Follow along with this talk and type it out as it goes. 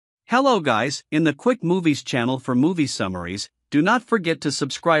Hello guys, in the Quick Movies channel for movie summaries, do not forget to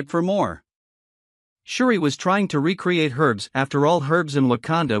subscribe for more. Shuri was trying to recreate herbs after all herbs in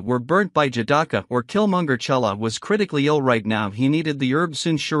Wakanda were burnt by Jadaka or Killmonger. T'Challa was critically ill right now. He needed the herbs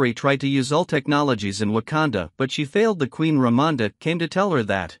soon. Shuri tried to use all technologies in Wakanda but she failed. The Queen Ramonda came to tell her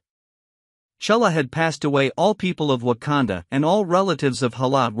that T'Challa had passed away. All people of Wakanda and all relatives of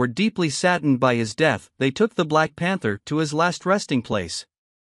Hala were deeply saddened by his death. They took the Black Panther to his last resting place.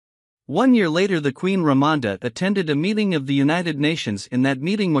 1 year later, the Queen Ramonda attended a meeting of the United Nations. In that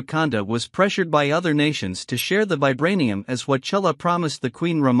meeting, Wakanda was pressured by other nations to share the vibranium as what T'Challa promised. The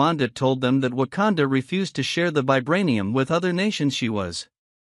Queen Ramonda told them that Wakanda refused to share the vibranium with other nations. She was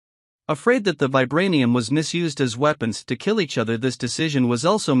afraid that the vibranium was misused as weapons to kill each other. This decision was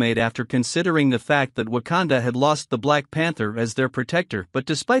also made after considering the fact that Wakanda had lost the Black Panther as their protector. But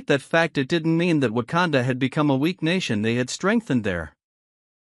despite that fact, it didn't mean that Wakanda had become a weak nation. They had strengthened their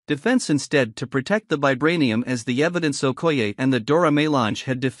defense instead to protect the vibranium, as the evidence Okoye and the Dora Milaje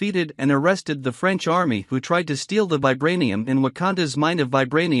had defeated and arrested the French army who tried to steal the vibranium in Wakanda's mine of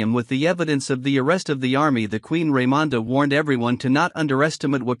vibranium. With the evidence of the arrest of the army, the Queen Ramonda warned everyone to not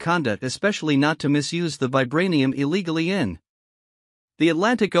underestimate Wakanda, especially not to misuse the vibranium illegally in the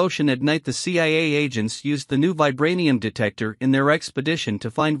Atlantic Ocean. At night, the CIA agents used the new vibranium detector in their expedition to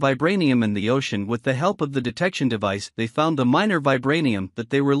find vibranium in the ocean. With the help of the detection device, they found the minor vibranium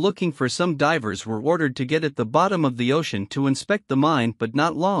that they were looking for. Some divers were ordered to get at the bottom of the ocean to inspect the mine, but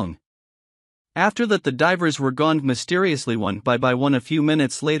not long after that the divers were gone mysteriously one by one. A few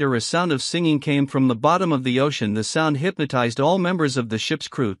minutes later, a sound of singing came from the bottom of the ocean. The sound hypnotized all members of the ship's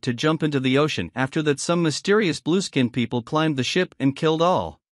crew to jump into the ocean. After that, some mysterious blue-skinned people climbed the ship and killed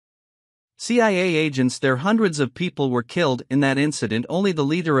all CIA agents there. Hundreds of people were killed in that incident. Only the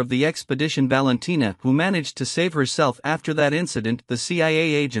leader of the expedition, Valentina, who managed to save herself after that incident. The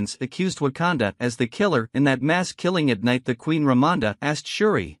CIA agents accused Wakanda as the killer in that mass killing. At night, the Queen Ramonda asked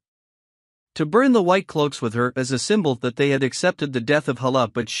Shuri to burn the white cloaks with her as a symbol that they had accepted the death of Hala,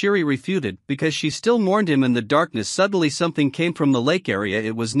 but Shuri refuted because she still mourned him. In the darkness, suddenly something came from the lake area.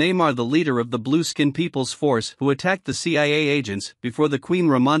 It was Namor, the leader of the Blue-Skin People's Force, who attacked the CIA agents. Before the Queen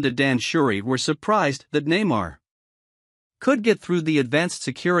Ramonda and Shuri were surprised that Namor could get through the advanced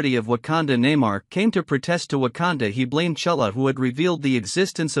security of Wakanda. Namor came to protest to Wakanda. He blamed T'Challa, who had revealed the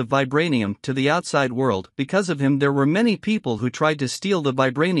existence of vibranium to the outside world. Because of him, there were many people who tried to steal the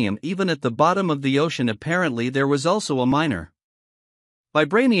vibranium, even at the bottom of the ocean. Apparently, there was also a minor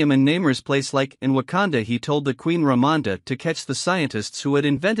vibranium in Namor's place, like in Wakanda. He told the Queen Ramonda to catch the scientists who had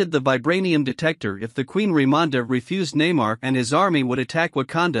invented the vibranium detector. If the Queen Ramonda refused, Namor and his army would attack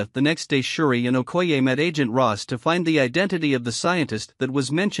Wakanda. The next day, Shuri and Okoye met Agent Ross to find the identity of the scientist that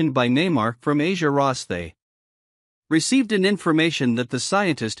was mentioned by Namor from Asia. Ross, they received an information that the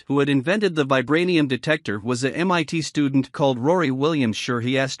scientist who had invented the vibranium detector was a MIT student called Rory Williams.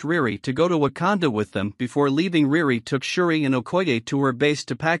 He asked Riri to go to Wakanda with them. Before leaving, Riri took Shuri and Okoye to her base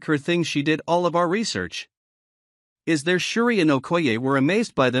to pack her things. She did all of our research is there. Shuri and Okoye were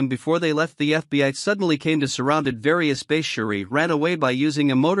amazed by them. Before they left, the FBI suddenly came to surrounded various base. Shuri ran away by using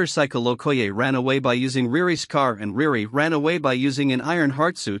a motorcycle. Okoye ran away by using Riri's car, and Riri ran away by using an iron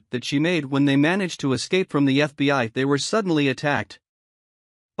heart suit that she made. When they managed to escape from the FBI, they were suddenly attacked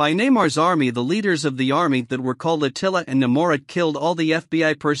by Namor's army. The leaders of the army that were called Attila and Namora killed all the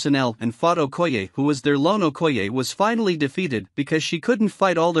FBI personnel and fought Okoye, who was their lone. Okoye was finally defeated because she couldn't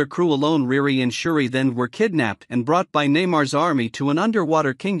fight all their crew alone. Riri and Shuri then were kidnapped and brought by Namor's army to an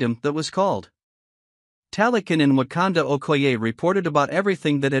underwater kingdom that was called Talakan in Wakanda. Okoye reported about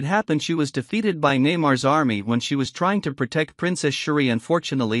everything that had happened. She was defeated by Namor's army when she was trying to protect Princess Shuri.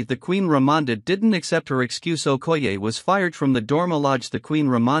 Unfortunately, the Queen Ramonda didn't accept her excuse. Okoye was fired from the Dora Milaje. The Queen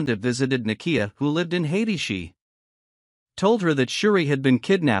Ramonda visited Nakia, who lived in Haiti. She told her that Shuri had been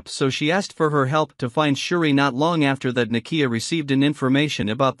kidnapped, so she asked for her help to find Shuri. Not long after that, Nakia received an information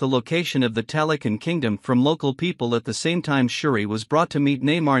about the location of the Talakan kingdom from local people. At the same time, Shuri was brought to meet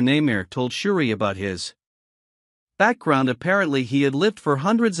Namor. Namor told Shuri about his background. Apparently, he had lived for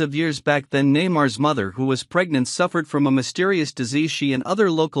hundreds of years back then. Namor's mother, who was pregnant, suffered from a mysterious disease. She and other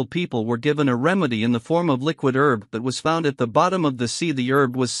local people were given a remedy in the form of liquid herb that was found at the bottom of the sea. The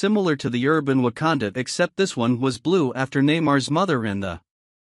herb was similar to the herb in Wakanda, except this one was blue. After Namor's mother and the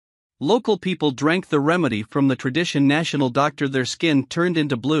local people drank the remedy from the tradition national doctor, their skin turned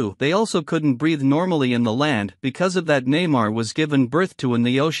into blue. They also couldn't breathe normally in the land. Because of that, Namor was given birth to in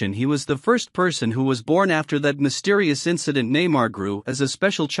the ocean. He was the first person who was born after that mysterious incident. Namor grew as a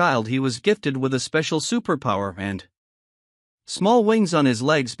special child. He was gifted with a special superpower and small wings on his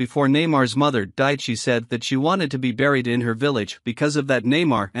legs. Before Neymar's mother died, she said that she wanted to be buried in her village. Because of that,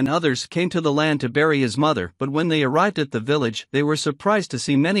 Neymar and others came to the land to bury his mother, but when they arrived at the village, they were surprised to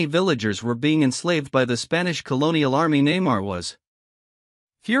see many villagers were being enslaved by the Spanish colonial army. Neymar was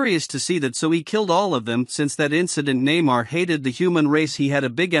furious to see that, so he killed all of them. Since that incident, Neymar hated the human race. He had a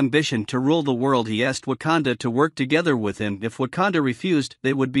big ambition to rule the world. He asked Wakanda to work together with him. If Wakanda refused,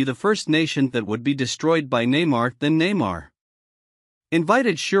 they would be the first nation that would be destroyed by Neymar. Then Neymar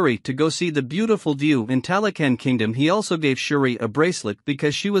invited Shuri to go see the beautiful view in Talakan Kingdom. He also gave Shuri a bracelet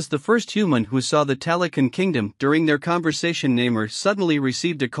because she was the first human who saw the Talakan Kingdom. During their conversation, Neymar suddenly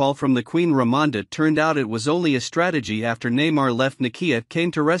received a call from the Queen Ramonda. Turned out it was only a strategy. After Neymar left, Nakia came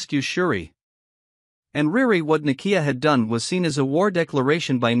to rescue Shuri and Riri. What Nakia had done was seen as a war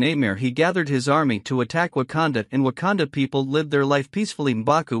declaration by Neymar. He gathered his army to attack Wakanda, and Wakanda people lived their life peacefully.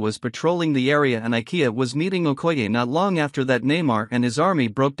 M'Baku was patrolling the area and Nakia was meeting Okoye. Not long after that, Neymar and his army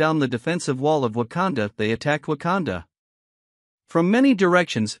broke down the defensive wall of Wakanda. They attacked Wakanda from many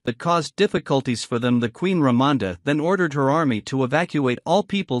directions that caused difficulties for them. The Queen Ramonda then ordered her army to evacuate all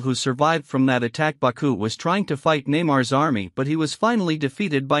people who survived from that attack. Baku was trying to fight Neymar's army, but he was finally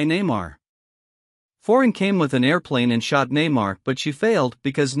defeated by Neymar. Foreign came with an airplane and shot Neymar, but she failed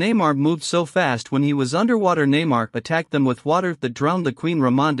because Neymar moved so fast. When he was underwater, Neymar attacked them with water that drowned the Queen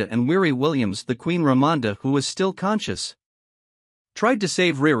Ramonda and Riri Williams. The Queen Ramonda, who was still conscious, tried to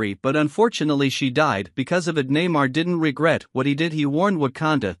save Riri, but unfortunately she died. Because of it, Neymar didn't regret what he did. He warned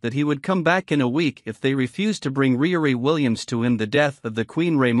Wakanda that he would come back in a week if they refused to bring Riri Williams to him. The death of the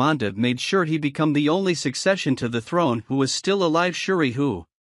Queen Ramonda made sure he become the only succession to the throne who was still alive. Shuri, who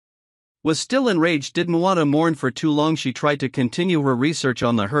was still enraged, didn't want to mourn for too long. She tried to continue her research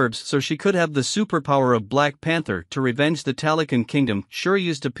on the herbs so she could have the superpower of Black Panther to revenge the Talakan Kingdom. Shuri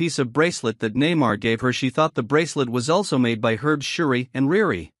used a piece of bracelet that Neymar gave her. She thought the bracelet was also made by herbs. Shuri and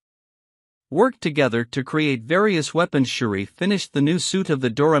Riri worked together to create various weapons. Shuri finished the new suit of the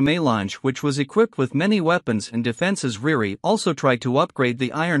Dora Milaje, which was equipped with many weapons and defenses. Riri also tried to upgrade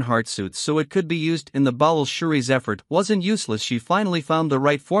the Ironheart suit so it could be used in the bowels. Shuri's effort wasn't useless. She finally found the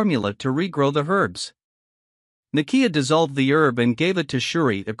right formula to regrow the herbs. Nakia dissolved the herb and gave it to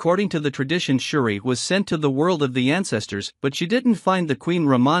Shuri. According to the tradition, Shuri was sent to the world of the ancestors, but she didn't find the Queen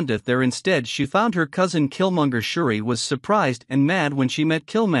Ramonda there. Instead, she found her cousin Killmonger. Shuri was surprised and mad when she met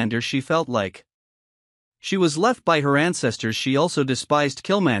Killmonger. She felt like she was left by her ancestors. She also despised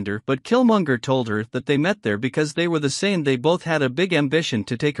Killmonger, but Killmonger told her that they met there because they were the same. They both had a big ambition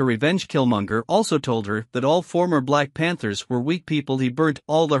to take a revenge. Killmonger also told her that all former Black Panthers were weak people. He burnt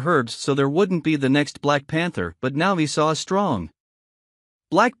all the herbs so there wouldn't be the next Black Panther, but now he saw a strong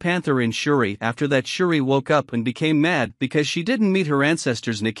Black Panther in Shuri. After that, Shuri woke up and became mad because she didn't meet her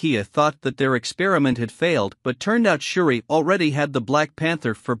ancestors. Nakia thought that their experiment had failed, but turned out Shuri already had the Black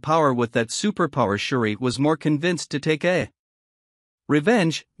Panther for power. With that superpower, Shuri was more convinced to take a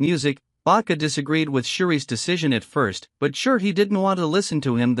revenge. Music. Baka disagreed with Shuri's decision at first, but he didn't want to listen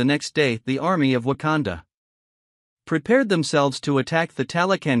to him. The next day, the army of Wakanda prepared themselves to attack the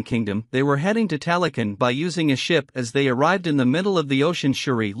Talakan Kingdom. They were heading to Talakan by using a ship. As they arrived in the middle of the ocean,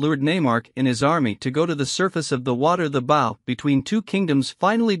 Shuri lured Neymar and his army to go to the surface of the water. The bout between two kingdoms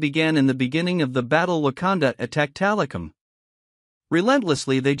finally began. In the beginning of the battle, Wakanda attacked Talakan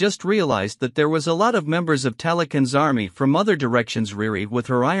relentlessly. They just realized that there was a lot of members of Talakan's army from other directions. Riri with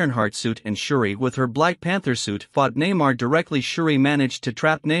her Ironheart suit and Shuri with her Black Panther suit fought Neymar directly. Shuri managed to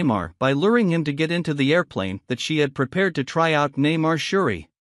trap Neymar by luring him to get into the airplane that she had prepared to try out Neymar. Shuri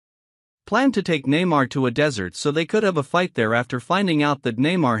planned to take Neymar to a desert so they could have a fight there. After finding out that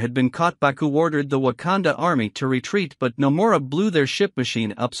Neymar had been caught, Baku ordered the Wakanda army to retreat, but Nomura blew their ship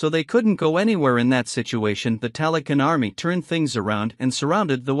machine up so they couldn't go anywhere. In that situation, the Talakan army turned things around and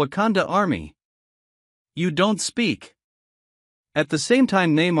surrounded the Wakanda army. You don't speak. At the same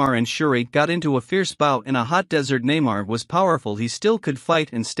time, Neymar and Shuri got into a fierce bout in a hot desert. Neymar was powerful. He still could fight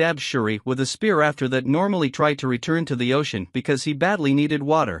and stabbed Shuri with a spear. After that, normally tried to return to the ocean because he badly needed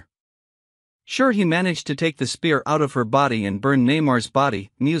water. He managed to take the spear out of her body and burn Neymar's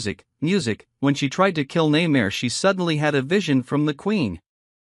body. Music. When she tried to kill Neymar, she suddenly had a vision from the Queen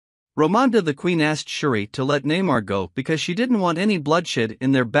Ramonda. The Queen asked Shuri to let Neymar go because she didn't want any bloodshed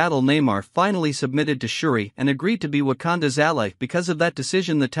in their battle. Neymar finally submitted to Shuri and agreed to be Wakanda's ally. Because of that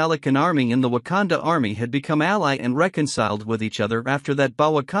decision, the Talakan army and the Wakanda army had become ally and reconciled with each other. After that,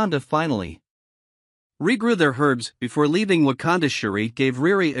 Wakanda finally regrew their herbs before leaving Wakanda. Shuri gave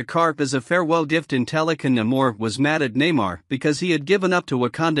Riri a carp as a farewell gift in Talokan. Namor was mad at Namor because he had given up to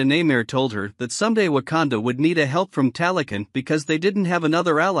Wakanda. Namor told her that someday Wakanda would need a help from Talokan because they didn't have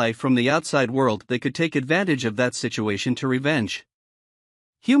another ally from the outside world. They could take advantage of that situation to revenge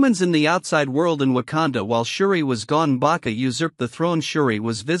humans in the outside world in Wakanda. While Shuri was gone, Baka usurped the throne. Shuri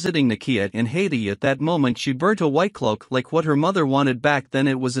was visiting Nakia in Haiti. At that moment she burnt a white cloak like what her mother wanted back then.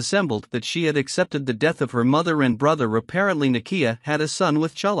 It was assembled that she had accepted the death of her mother and brother. Apparently Nakia had a son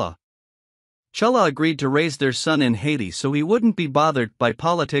with Chula. Chula agreed to raise their son in Haiti so he wouldn't be bothered by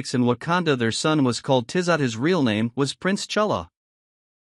politics in Wakanda. Their son was called Tizat. His real name was Prince Chula.